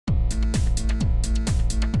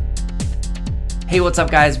Hey, what's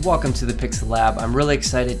up guys? Welcome to the Pixel Lab. I'm really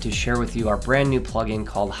excited to share with you our brand new plugin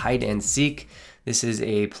called Hide and Seek. This is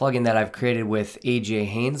a plugin that I've created with AJ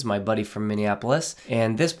Haynes, my buddy from Minneapolis.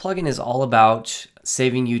 And this plugin is all about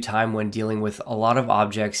saving you time when dealing with a lot of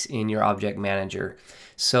objects in your object manager.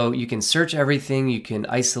 So you can search everything, you can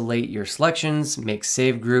isolate your selections, make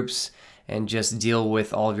save groups, and just deal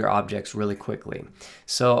with all of your objects really quickly.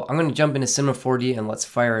 So I'm going to jump into C4D and let's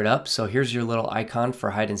fire it up. So here's your little icon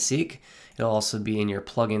for Hide and Seek. It'll also be in your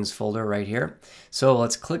plugins folder right here. So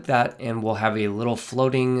let's click that and we'll have a little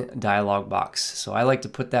floating dialog box. So I like to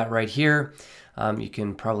put that right here. You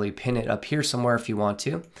can probably pin it up here somewhere if you want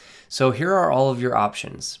to. So here are all of your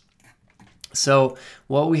options. So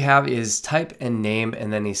what we have is type and name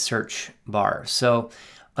and then a search bar. So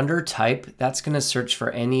under type, that's going to search for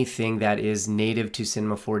anything that is native to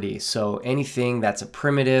Cinema 4D. So anything that's a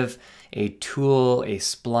primitive, a tool, a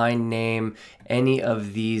spline name, any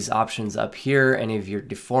of these options up here, any of your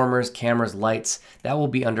deformers, cameras, lights, that will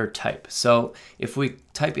be under type. So if we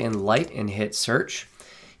type in light and hit search,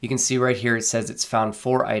 you can see right here it says it's found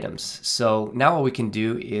 4 items. So now what we can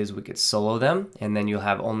do is we could solo them and then you'll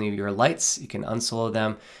have only your lights. You can unsolo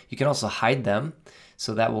them. You can also hide them.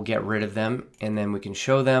 So that will get rid of them and then we can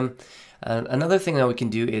show them. Another thing that we can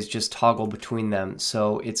do is just toggle between them.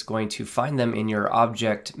 So it's going to find them in your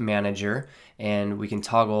object manager and we can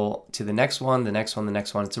toggle to the next one, the next one, the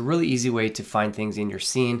next one. It's a really easy way to find things in your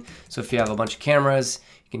scene. So if you have a bunch of cameras,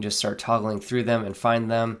 you can just start toggling through them and find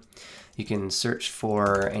them. You can search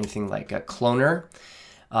for anything like a cloner.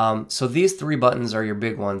 So these 3 buttons are your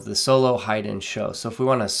big ones, the solo, hide, and show. So if we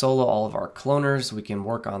want to solo all of our cloners, we can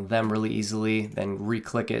work on them really easily, then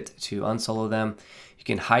re-click it to unsolo them. You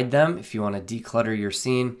can hide them if you want to declutter your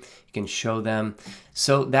scene. You can show them.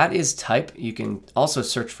 So that is type. You can also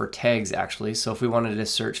search for tags actually. So if we wanted to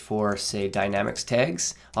search for, say, dynamics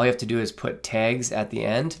tags, all you have to do is put tags at the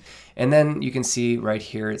end. And then you can see right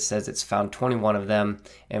here it says it's found 21 of them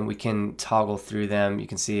and we can toggle through them. You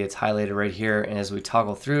can see it's highlighted right here, and as we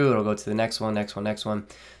toggle through it'll go to the next one, next one, next one.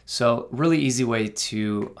 So really easy way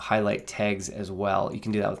to highlight tags as well. You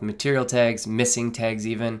can do that with material tags, missing tags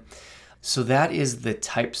even. So that is the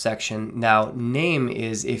type section. Now name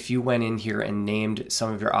is if you went in here and named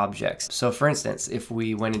some of your objects. So for instance, if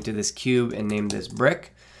we went into this cube and named this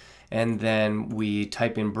brick, and then we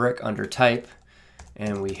type in brick under type,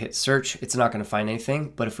 and we hit search, it's not going to find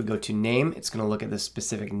anything. But if we go to name, it's going to look at the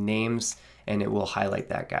specific names and it will highlight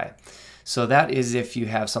that guy. So that is if you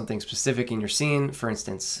have something specific in your scene. For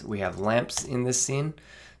instance, we have lamps in this scene.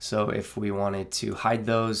 So if we wanted to hide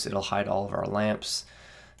those, it'll hide all of our lamps.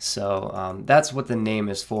 So that's what the name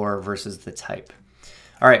is for versus the type.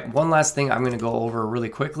 All right, one last thing I'm going to go over really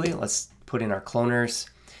quickly. Let's put in our cloners.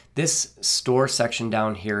 This store section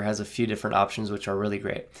down here has a few different options which are really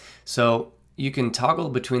great. So you can toggle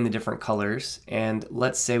between the different colors, and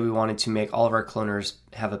let's say we wanted to make all of our cloners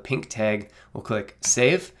have a pink tag. We'll click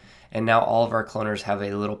save, and now all of our cloners have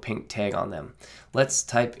a little pink tag on them. Let's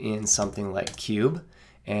type in something like cube,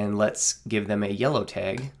 and let's give them a yellow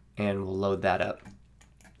tag, and we'll load that up.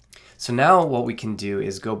 So now what we can do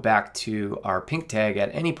is go back to our pink tag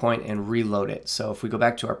at any point and reload it. So if we go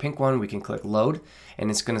back to our pink one, we can click load,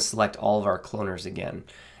 and it's going to select all of our cloners again.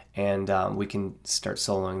 And we can start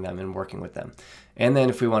soloing them and working with them. And then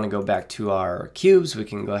if we want to go back to our cubes, we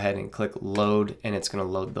can go ahead and click load, and it's going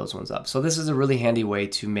to load those ones up. So this is a really handy way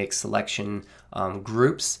to make selection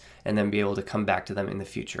groups and then be able to come back to them in the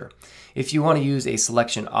future. If you want to use a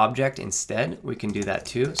selection object instead, we can do that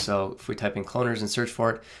too. So if we type in cloners and search for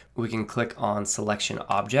it, we can click on selection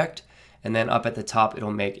object, and then up at the top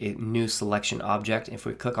it'll make a new selection object. If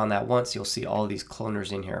we click on that once, you'll see all of these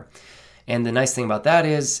cloners in here. And the nice thing about that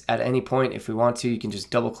is at any point, if we want to, you can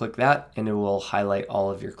just double click that and it will highlight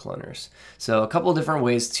all of your cloners. So a couple different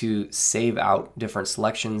ways to save out different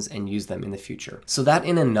selections and use them in the future. So that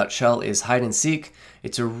in a nutshell is Hide and Seek.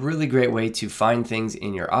 It's a really great way to find things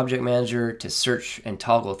in your object manager, to search and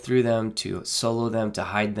toggle through them, to solo them, to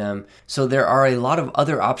hide them. So there are a lot of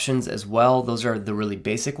other options as well. Those are the really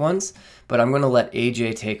basic ones, but I'm going to let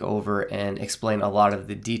AJ take over and explain a lot of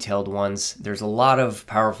the detailed ones. There's a lot of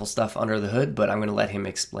powerful stuff under the hood, but I'm going to let him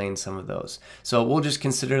explain some of those. So we'll just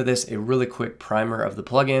consider this a really quick primer of the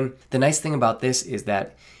plugin. The nice thing about this is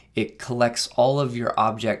that it collects all of your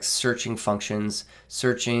object searching functions,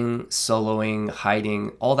 searching, soloing,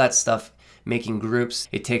 hiding, all that stuff, making groups.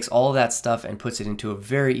 It takes all of that stuff and puts it into a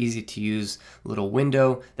very easy to use little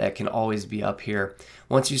window that can always be up here.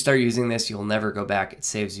 Once you start using this, you'll never go back. It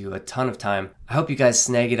saves you a ton of time. I hope you guys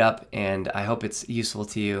snag it up, and I hope it's useful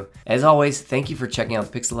to you. As always, thank you for checking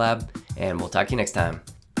out the Pixel Lab, and we'll talk to you next time.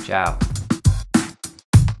 Ciao.